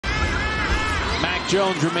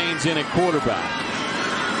Jones remains in at quarterback.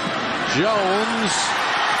 Jones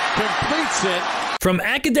completes it. From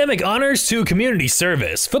academic honors to community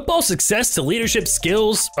service, football success to leadership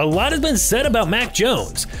skills, a lot has been said about Mac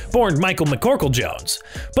Jones, born Michael McCorkle Jones.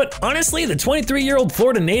 But honestly, the 23-year-old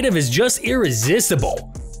Florida native is just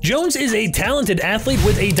irresistible. Jones is a talented athlete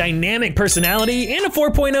with a dynamic personality and a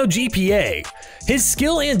 4.0 GPA. His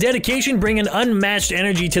skill and dedication bring an unmatched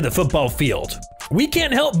energy to the football field. We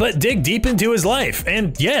can't help but dig deep into his life,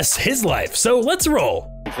 and yes, his life, so let's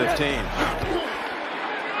roll. 15.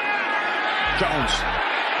 Jones,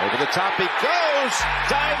 over the top he goes,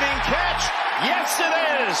 diving catch, yes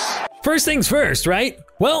it is! First things first, right?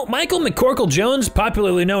 Well, Michael McCorkle Jones,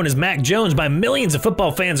 popularly known as Mac Jones by millions of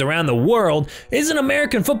football fans around the world, is an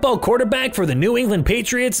American football quarterback for the New England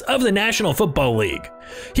Patriots of the National Football League.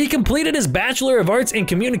 He completed his Bachelor of Arts in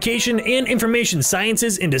Communication and Information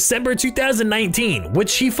Sciences in December 2019,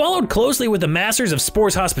 which he followed closely with a Master's of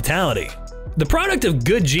Sports Hospitality. The product of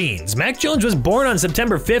good genes, Mac Jones was born on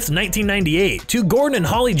September 5th, 1998, to Gordon and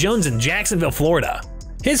Holly Jones in Jacksonville, Florida.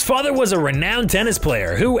 His father was a renowned tennis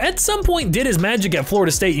player who at some point did his magic at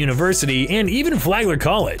Florida State University and even Flagler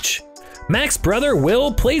College. Mac's brother,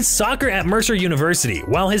 Will, played soccer at Mercer University,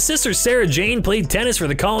 while his sister Sarah Jane played tennis for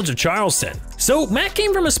the College of Charleston. So Mac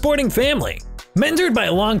came from a sporting family. Mentored by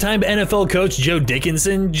longtime NFL coach Joe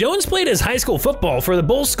Dickinson, Jones played his high school football for the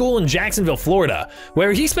Bull School in Jacksonville, Florida,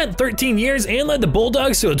 where he spent 13 years and led the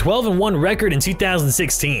Bulldogs to a 12-1 record in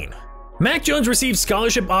 2016. Mac Jones received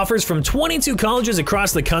scholarship offers from 22 colleges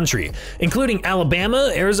across the country, including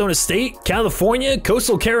Alabama, Arizona State, California,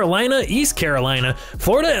 Coastal Carolina, East Carolina,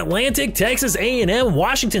 Florida Atlantic, Texas A&M,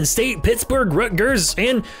 Washington State, Pittsburgh, Rutgers,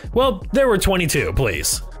 and, well, there were 22,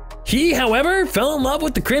 please. He, however, fell in love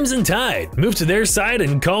with the Crimson Tide, moved to their side,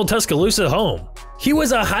 and called Tuscaloosa home. He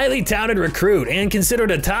was a highly touted recruit and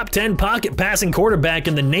considered a top 10 pocket passing quarterback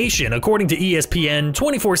in the nation, according to ESPN,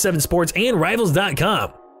 24/7 Sports, and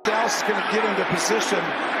Rivals.com. Dallas is going to get into position.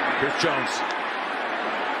 Here's Jones.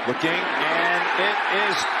 Looking, and it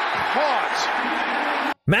is caught.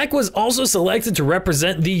 Mac was also selected to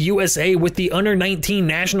represent the USA with the under-19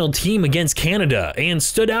 national team against Canada and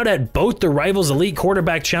stood out at both the Rivals Elite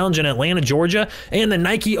Quarterback Challenge in Atlanta, Georgia, and the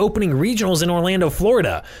Nike Opening Regionals in Orlando,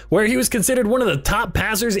 Florida, where he was considered one of the top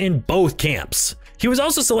passers in both camps. He was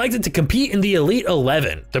also selected to compete in the Elite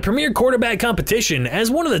 11, the premier quarterback competition,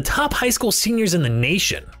 as one of the top high school seniors in the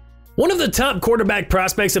nation. One of the top quarterback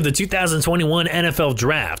prospects of the 2021 NFL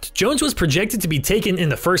Draft, Jones was projected to be taken in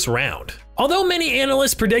the first round. Although many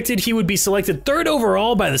analysts predicted he would be selected 3rd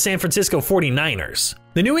overall by the San Francisco 49ers.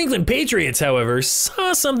 The New England Patriots, however,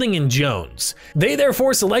 saw something in Jones. They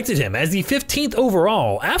therefore selected him as the 15th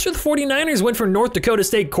overall after the 49ers went for North Dakota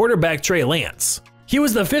State quarterback Trey Lance. He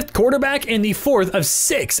was the 5th quarterback and the 4th of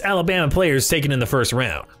 6 Alabama players taken in the first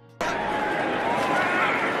round.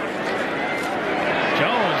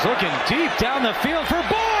 Jones looking deep down the field for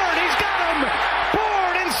Bourne. He's got him.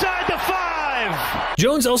 Bourne inside the 5.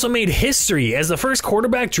 Jones also made history as the first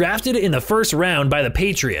quarterback drafted in the first round by the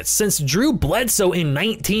Patriots since Drew Bledsoe in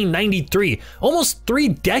 1993, almost 3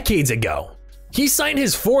 decades ago. He signed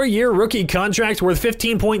his 4-year rookie contract worth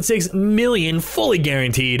 $15.6 million fully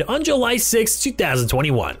guaranteed on July 6,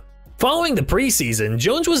 2021. Following the preseason,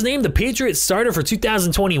 Jones was named the Patriots starter for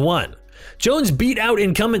 2021. Jones beat out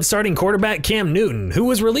incumbent starting quarterback Cam Newton, who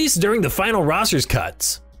was released during the final rosters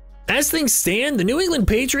cuts. As things stand, the New England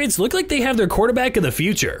Patriots look like they have their quarterback of the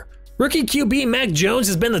future. Rookie QB Mac Jones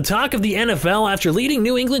has been the talk of the NFL after leading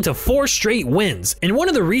New England to 4 straight wins. In one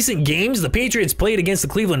of the recent games the Patriots played against the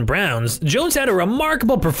Cleveland Browns, Jones had a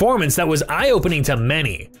remarkable performance that was eye-opening to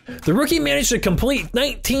many. The rookie managed to complete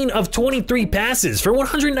 19 of 23 passes for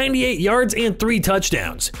 198 yards and 3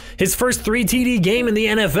 touchdowns, his first 3 TD game in the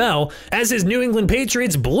NFL, as his New England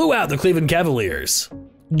Patriots blew out the Cleveland Cavaliers.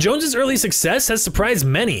 Jones's early success has surprised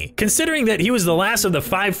many, considering that he was the last of the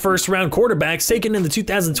 5 first-round quarterbacks taken in the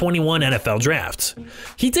 2021 NFL Draft.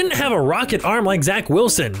 He didn't have a rocket arm like Zach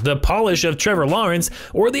Wilson, the polish of Trevor Lawrence,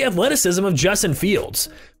 or the athleticism of Justin Fields.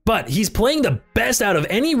 But he's playing the best out of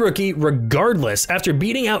any rookie regardless after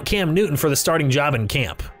beating out Cam Newton for the starting job in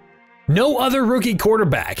camp. No other rookie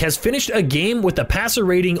quarterback has finished a game with a passer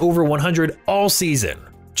rating over 100 all season.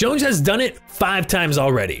 Jones has done it 5 times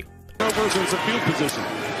already. Versus a field position.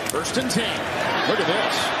 1st and 10. Look at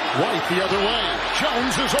this. White the other way.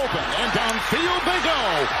 Jones is open, and downfield they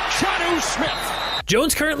go. Jonnu Smith.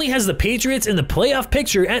 Jones currently has the Patriots in the playoff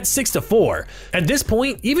picture at 6-4. At this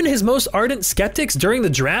point, even his most ardent skeptics during the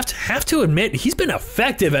draft have to admit he's been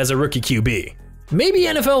effective as a rookie QB. Maybe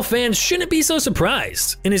NFL fans shouldn't be so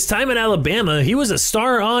surprised. In his time at Alabama, he was a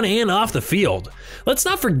star on and off the field. Let's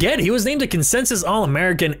not forget he was named a consensus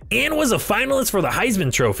All-American and was a finalist for the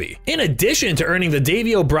Heisman Trophy, in addition to earning the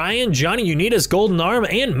Davey O'Brien, Johnny Unitas Golden Arm,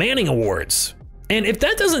 and Manning Awards. And if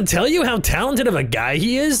that doesn't tell you how talented of a guy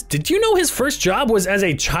he is, did you know his first job was as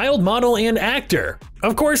a child model and actor?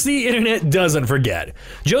 Of course, the internet doesn't forget.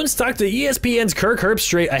 Jones talked to ESPN's Kirk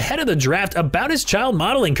Herbstreit ahead of the draft about his child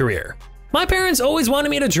modeling career. "My parents always wanted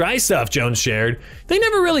me to try stuff," Jones shared. "They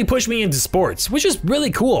never really pushed me into sports, which is really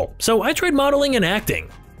cool, so I tried modeling and acting."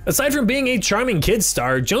 Aside from being a charming kid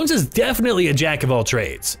star, Jones is definitely a jack of all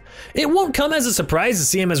trades. It won't come as a surprise to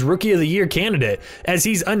see him as Rookie of the Year candidate, as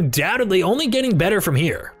he's undoubtedly only getting better from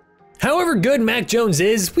here. However good Mac Jones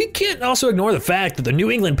is, we can't also ignore the fact that the New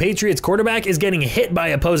England Patriots quarterback is getting hit by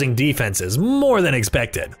opposing defenses more than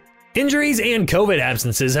expected. Injuries and COVID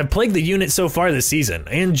absences have plagued the unit so far this season,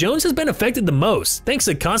 and Jones has been affected the most thanks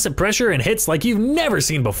to constant pressure and hits like you've never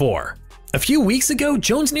seen before. A few weeks ago,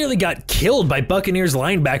 Jones nearly got killed by Buccaneers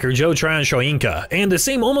linebacker Joe Tryon-Shoyinka, and the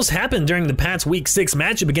same almost happened during the Pats' Week 6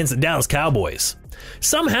 matchup against the Dallas Cowboys.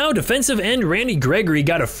 Somehow, defensive end Randy Gregory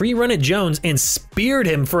got a free run at Jones and speared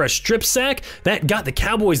him for a strip sack that got the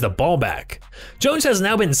Cowboys the ball back. Jones has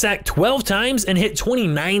now been sacked 12 times and hit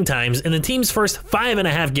 29 times in the team's first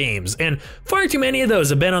 5.5 games, and far too many of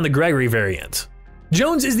those have been on the Gregory variant.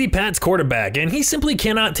 Jones is the Pats quarterback, and he simply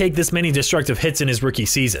cannot take this many destructive hits in his rookie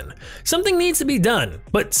season. Something needs to be done,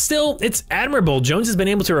 but still, it's admirable Jones has been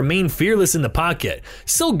able to remain fearless in the pocket,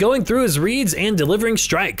 still going through his reads and delivering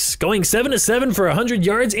strikes, going 7-7 for 100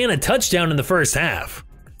 yards and a touchdown in the first half.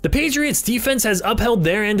 The Patriots defense has upheld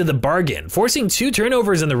their end of the bargain, forcing 2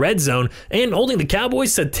 turnovers in the red zone and holding the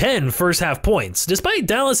Cowboys to 10 first half points, despite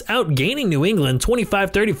Dallas outgaining New England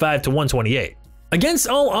 25-35 to 128. Against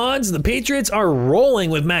all odds, the Patriots are rolling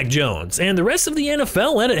with Mac Jones, and the rest of the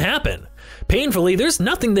NFL let it happen. Painfully, there's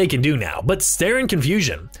nothing they can do now but stare in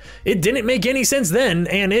confusion. It didn't make any sense then,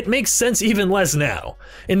 and it makes sense even less now.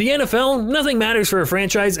 In the NFL, nothing matters for a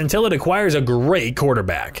franchise until it acquires a great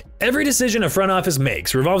quarterback. Every decision a front office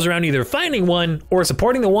makes revolves around either finding one or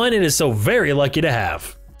supporting the one it is so very lucky to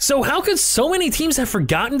have. So how could so many teams have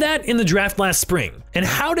forgotten that in the draft last spring? And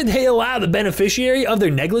how did they allow the beneficiary of their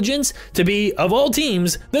negligence to be, of all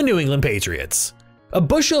teams, the New England Patriots? A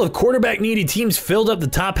bushel of quarterback-needy teams filled up the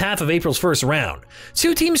top half of April's first round.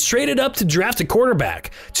 2 teams traded up to draft a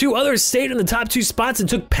quarterback. 2 others stayed in the top 2 spots and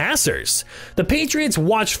took passers. The Patriots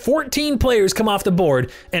watched 14 players come off the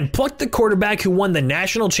board and plucked the quarterback who won the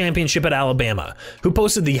national championship at Alabama, who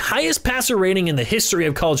posted the highest passer rating in the history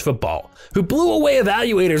of college football, who blew away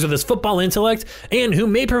evaluators with his football intellect, and who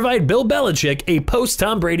may provide Bill Belichick a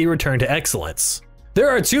post-Tom Brady return to excellence. There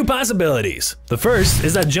are 2 possibilities. The first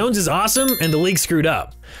is that Jones is awesome and the league screwed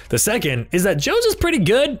up. The second is that Jones is pretty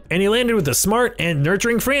good and he landed with a smart and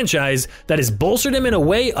nurturing franchise that has bolstered him in a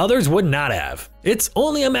way others would not have. It's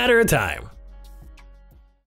only a matter of time.